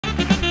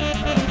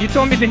You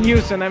told me the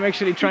news, and I'm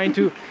actually trying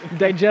to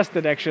digest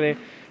it. Actually,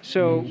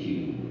 so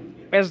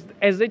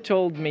as they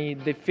told me,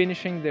 they're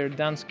finishing their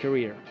dance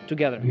career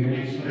together.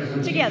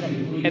 Together.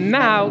 And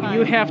now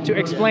you have to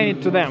explain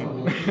it to them.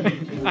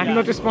 I'm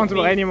not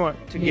responsible anymore.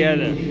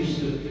 Together,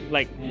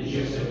 like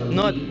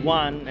not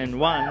one and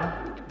one,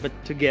 but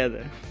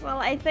together. Well,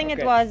 I think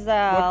Okay. it was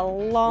a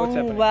What's long,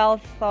 happening? well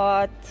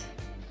thought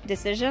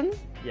decision.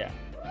 Yeah.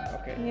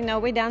 Okay. You know,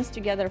 we danced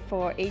together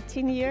for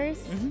 18 years.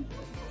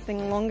 I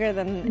think longer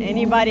than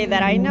anybody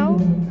that I know.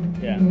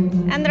 Yeah.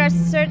 And there are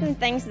certain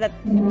things that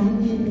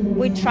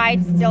we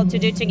tried still to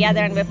do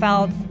together, and we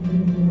felt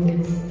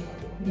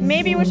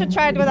maybe we should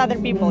try it with other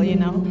people, you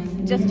know,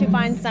 just to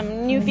find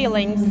some new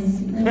feelings.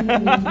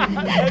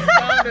 That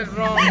sounded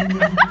wrong.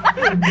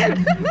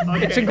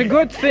 It's a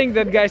good thing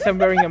that guys I'm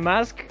wearing a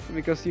mask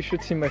because you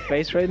should see my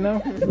face right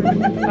now.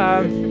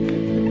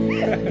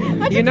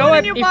 You know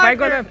what?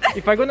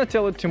 If I gonna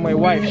tell it to my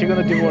wife, she's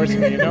gonna divorce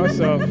me. You know.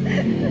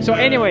 So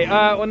anyway,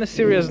 on a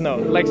serious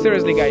note, like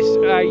seriously, guys,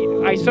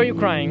 I saw you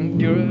crying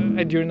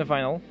during the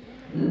final.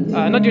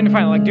 Not during the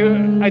final, like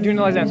during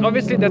the last dance.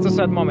 Obviously, that's a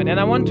sad moment, and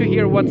I want to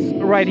hear what's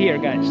right here,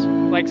 guys.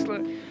 Like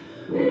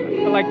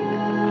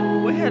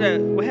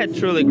we had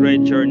truly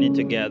great journey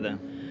together,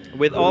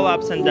 with all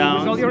ups and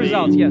downs. with all your we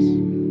results, yes.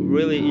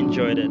 Really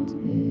enjoyed it.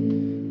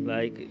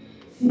 Like,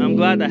 I'm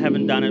glad I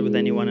haven't done it with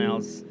anyone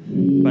else,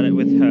 but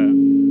with her.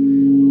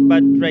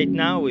 But right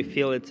now, we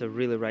feel it's a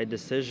really right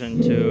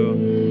decision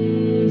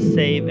to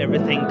save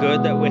everything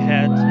good that we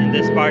had in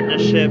this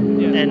partnership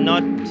and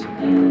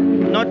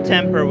not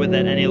tamper with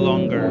it any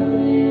longer.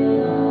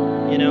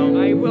 You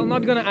know. I will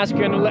not gonna ask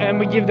you, and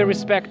we give the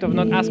respect of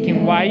not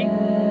asking why.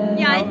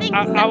 Yeah, I think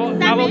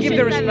I will give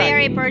the respect.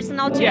 Very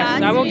personal to us.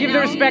 Yes, I will give the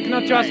respect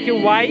not to ask you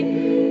why.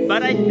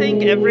 But I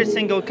think every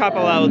single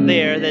couple out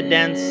there that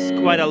dance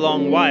quite a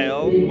long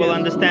while will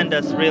understand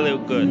that's really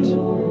good.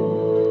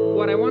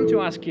 What I want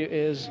to ask you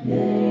is,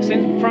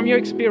 from your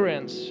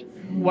experience,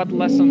 what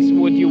lessons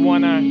would you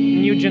want a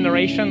new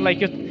generation,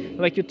 like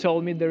you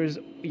told me, there is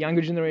a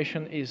younger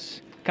generation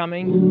is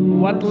coming.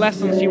 What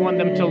lessons you want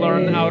them to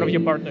learn out of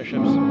your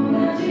partnerships?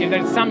 If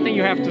there's something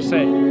you have to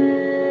say.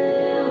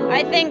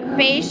 I think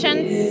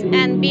patience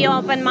and be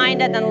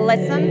open-minded and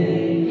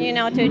listen, you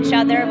know, to each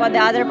other, what the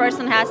other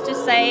person has to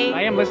say.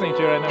 I am listening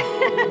to you right now.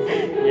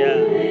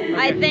 Yeah.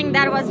 I think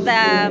that was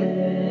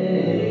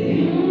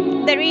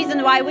the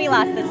reason why we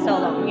lasted so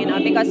long, you know,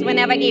 because we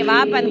never gave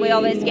up and we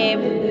always gave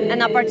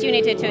an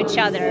opportunity to each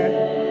other.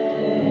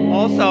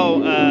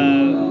 Also,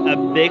 a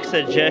big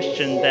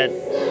suggestion that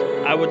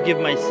I would give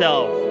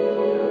myself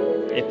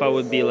if I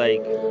would be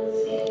like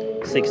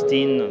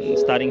 16,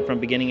 starting from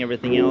beginning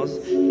everything else,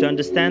 to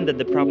understand that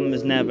the problem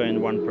is never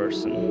in one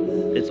person.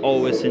 It's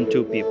always in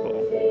two people,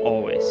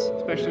 always.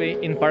 Especially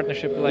in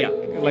partnership, like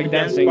In dance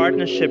dancing.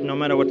 partnership, no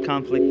matter what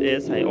conflict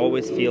is, I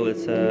always feel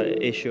it's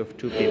an issue of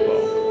two people.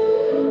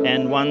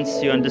 And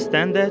once you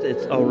understand that,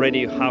 it's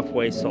already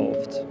halfway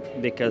solved.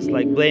 Because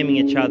like blaming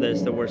each other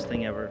is the worst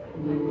thing ever.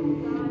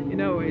 You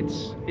know,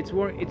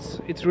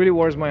 it's really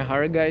warms my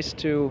heart, guys,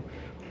 to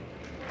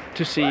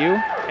see you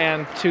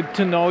and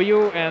to know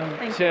you, and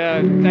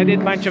I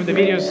did a bunch of the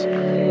videos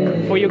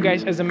for you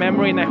guys as a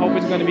memory, and I hope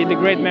it's going to be the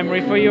great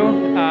memory for you.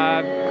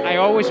 I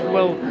always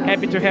will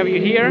happy to have you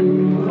here,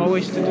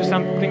 always to do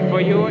something for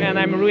you, and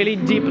I'm really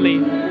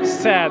deeply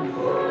sad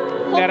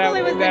that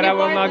I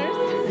will not.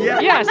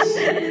 Yeah. Yes.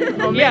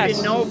 Or maybe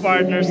Yes. no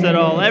partners at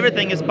all.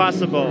 Everything is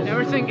possible.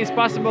 Everything is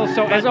possible.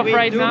 So But as of we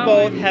right do now,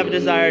 both have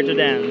desire to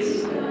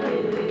dance,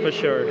 for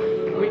sure.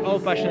 we're all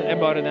passionate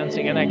about the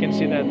dancing, and I can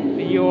see that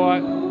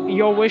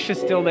your wish is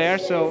still there.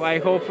 So I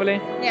hopefully.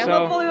 Yeah, so,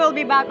 hopefully we'll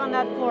be back on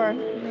that floor,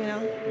 you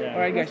know. Yeah. All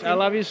right, guys. I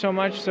love you so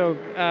much. So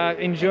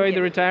enjoy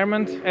the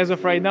retirement as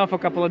of right now for a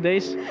couple of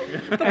days.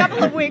 For a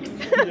couple of weeks.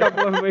 A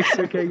couple of weeks,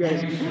 okay,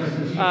 guys.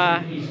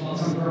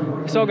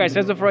 So, guys,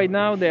 as of right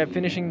now, they are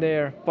finishing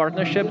their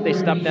partnership. They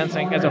stopped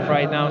dancing as of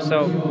right now.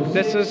 So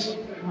this is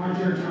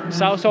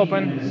South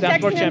Open Dance Text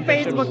Sport me on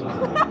Championships.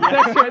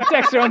 Facebook.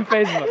 Text her on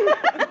Facebook.